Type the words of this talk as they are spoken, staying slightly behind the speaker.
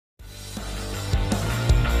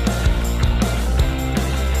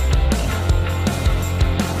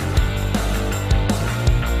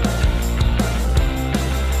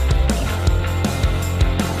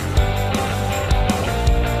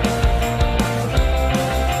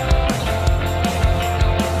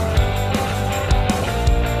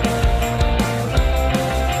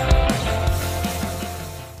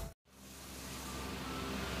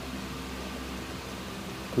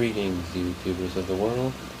YouTubers of the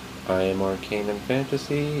world. I am Arcanum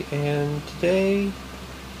Fantasy, and today,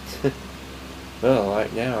 well,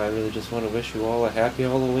 right now I really just want to wish you all a happy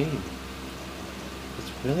Halloween.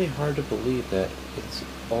 It's really hard to believe that it's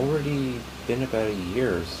already been about a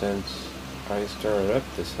year since I started up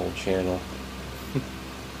this whole channel.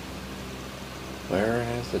 Where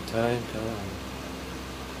has the time gone?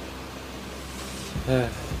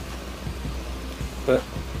 But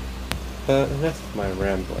enough of my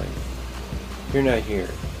rambling. You're not here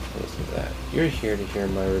to listen to that. You're here to hear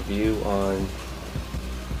my review on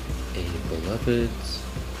A Beloved's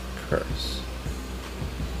Curse.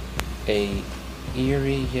 A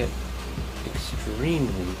eerie yet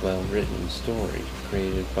extremely well-written story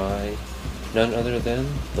created by none other than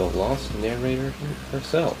the lost narrator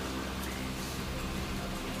herself.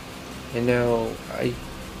 And now, I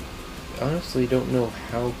honestly don't know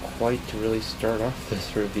how quite to really start off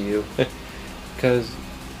this review, because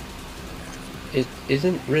it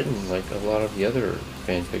isn't written like a lot of the other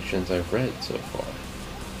fanfictions I've read so far.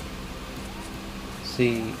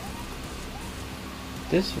 See,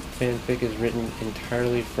 this fanfic is written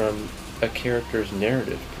entirely from a character's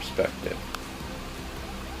narrative perspective.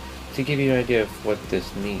 To give you an idea of what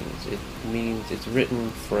this means, it means it's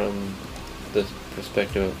written from the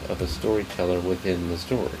perspective of a storyteller within the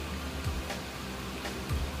story,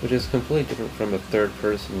 which is completely different from a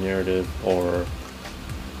third-person narrative or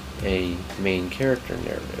a main character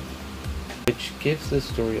narrative, which gives the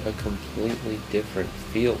story a completely different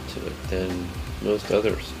feel to it than most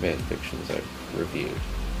other fanfictions I've reviewed.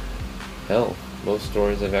 Hell, most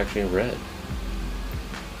stories I've actually read.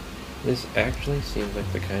 This actually seems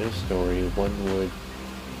like the kind of story one would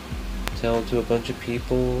tell to a bunch of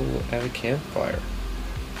people at a campfire.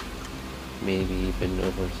 Maybe even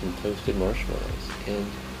over some toasted marshmallows. And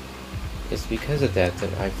it's because of that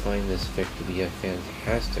I find this fic to be a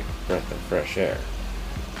fantastic breath of fresh air.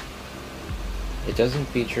 It doesn't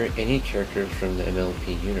feature any characters from the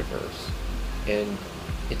MLP universe, and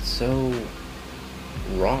it's so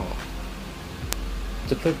raw.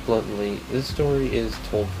 To put bluntly, this story is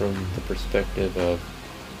told from the perspective of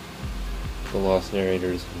the lost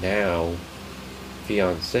narrator's now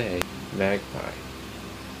fiancée, Magpie,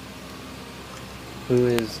 who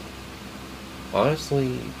is,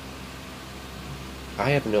 honestly, I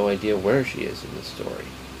have no idea where she is in this story.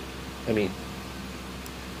 I mean,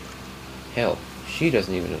 hell, she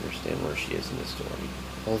doesn't even understand where she is in the story.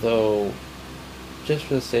 Although, just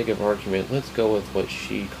for the sake of argument, let's go with what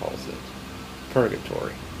she calls it.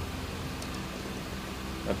 Purgatory.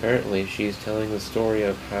 Apparently, she's telling the story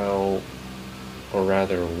of how, or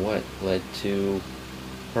rather what, led to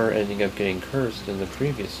her ending up getting cursed in the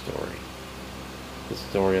previous story. The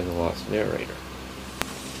story of the lost narrator.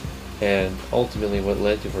 And ultimately what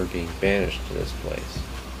led to her being banished to this place,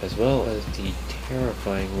 as well as the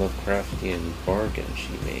terrifying Lovecraftian bargain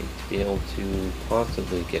she made to be able to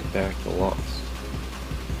possibly get back the Lost,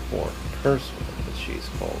 or Curse One, as she's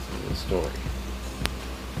called in the story.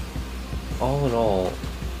 All in all,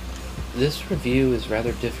 this review is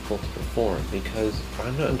rather difficult to perform because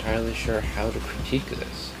I'm not entirely sure how to critique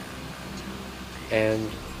this. And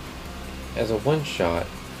as a one-shot,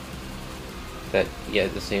 that yet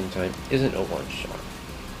at the same time isn't a one-shot,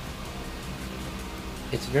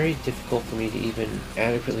 it's very difficult for me to even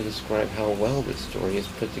adequately describe how well this story is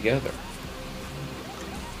put together.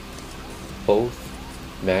 Both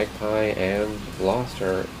Magpie and Lost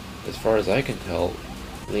are, as far as I can tell,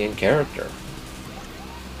 in character,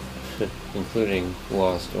 including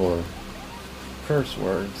Lost or curse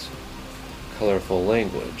words, colorful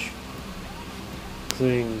language,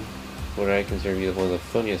 including what I consider to be one of the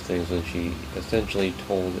funniest things when she essentially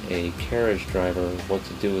told a carriage driver what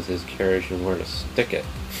to do with his carriage and where to stick it.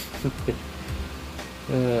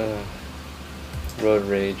 Road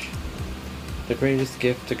rage. The greatest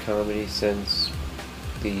gift to comedy since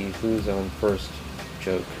the who's on first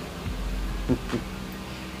joke.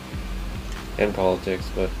 And politics,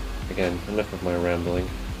 but again, enough of my rambling.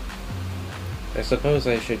 I suppose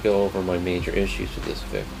I should go over my major issues with this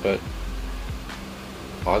fic, but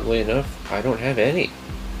oddly enough, I don't have any.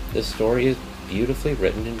 This story is beautifully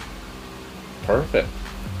written and perfect.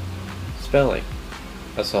 Spelling,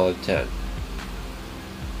 a solid 10.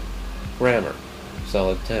 Grammar,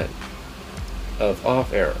 solid 10. Of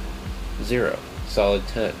off error, 0, solid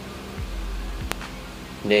 10.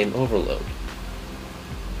 Name overload,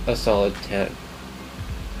 a solid 10.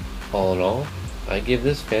 All in all, I give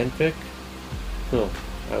this fanfic, well,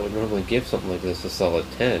 I would normally give something like this a solid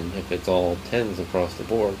 10 if it's all 10s across the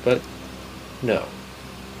board, but no.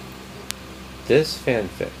 This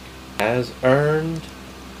fanfic has earned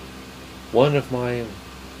one of my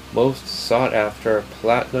most sought-after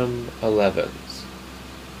Platinum 11s.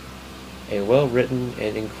 A well-written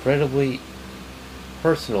and incredibly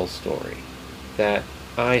personal story that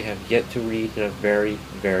I have yet to read in a very,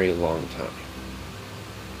 very long time.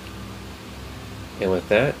 And with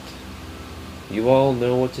that, you all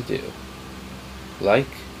know what to do. Like,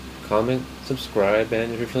 comment, subscribe,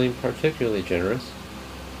 and if you're feeling particularly generous,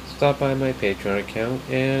 stop by my Patreon account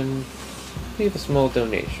and leave a small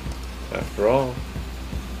donation. After all,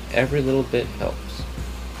 every little bit helps.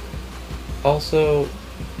 Also,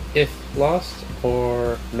 if Lost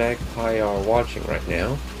or Magpie are watching right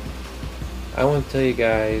now, I want to tell you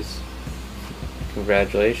guys,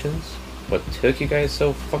 congratulations. What took you guys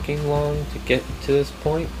so fucking long to get to this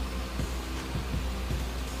point?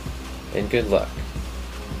 And good luck.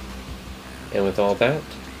 And with all that,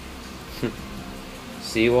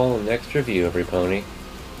 see you all in the next review, every pony.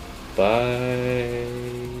 Bye.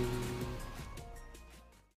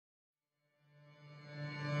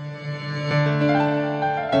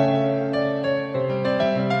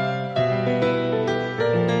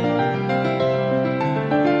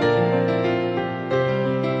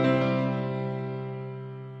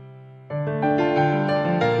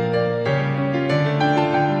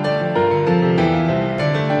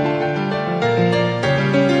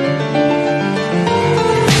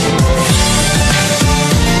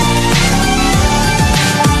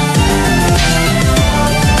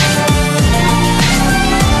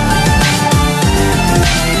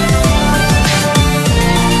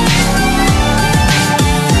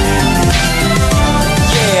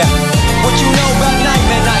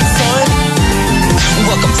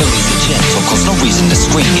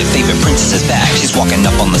 Your favorite princess is back, she's walking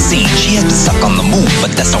up on the scene. She has been stuck on the move,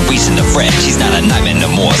 but that's no reason to fret. She's not a nightmare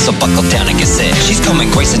no more, so buckle down and get set. She's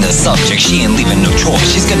coming gracing the subject, she ain't leaving no choice.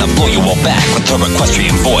 She's gonna blow you all back with her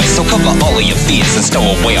equestrian voice. So cover all of your fears and stow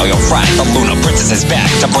away all your fright. The Lunar Princess is back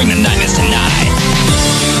to bring the nightmares tonight.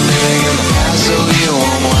 Living in the past, so you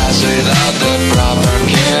won't last without the proper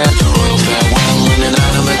care. The royal farewell and an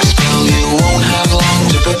animate spell, you won't have long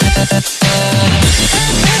to prepare.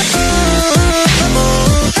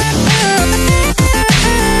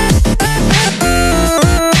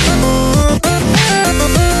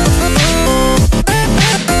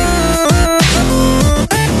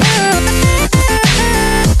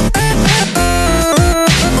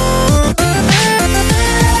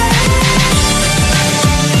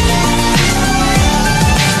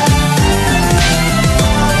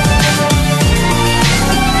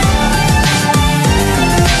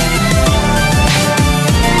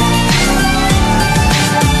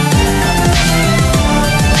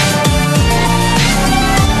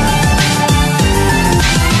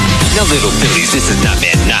 Little fillies, this is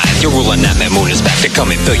Nightmare Night. Your ruler Nightmare Moon is back to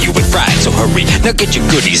come and fill you with fright. So hurry, now get your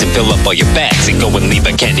goodies and fill up all your bags and go and leave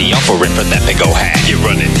a candy offering for that big ol' hag. You're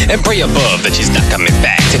running and pray above that she's not coming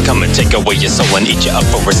back to come and take away your soul and eat you up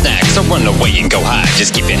for a snack. So run away and go hide,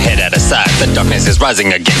 just keep your head out of sight. The darkness is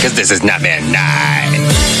rising again, cause this is Nightmare Night.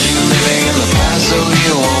 Living in the past, so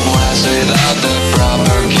you won't last without the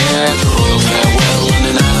proper care.